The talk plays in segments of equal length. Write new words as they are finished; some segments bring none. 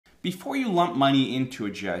before you lump money into a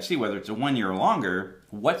GIC, whether it's a 1 year or longer,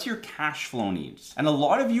 what's your cash flow needs? And a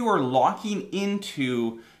lot of you are locking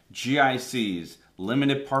into GICs,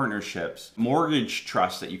 limited partnerships, mortgage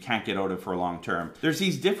trusts that you can't get out of for a long term. There's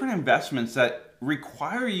these different investments that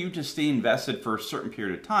require you to stay invested for a certain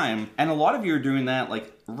period of time. And a lot of you are doing that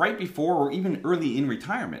like right before or even early in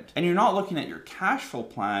retirement. And you're not looking at your cash flow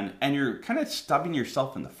plan, and you're kind of stubbing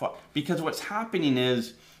yourself in the foot, because what's happening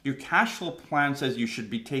is your cash flow plan says you should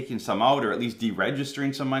be taking some out or at least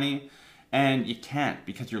deregistering some money, and you can't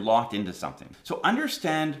because you're locked into something. So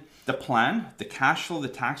understand the plan, the cash flow, the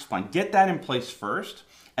tax plan, get that in place first,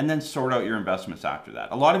 and then sort out your investments after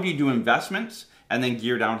that. A lot of you do investments and then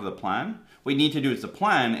gear down to the plan. What you need to do is the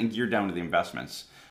plan and gear down to the investments.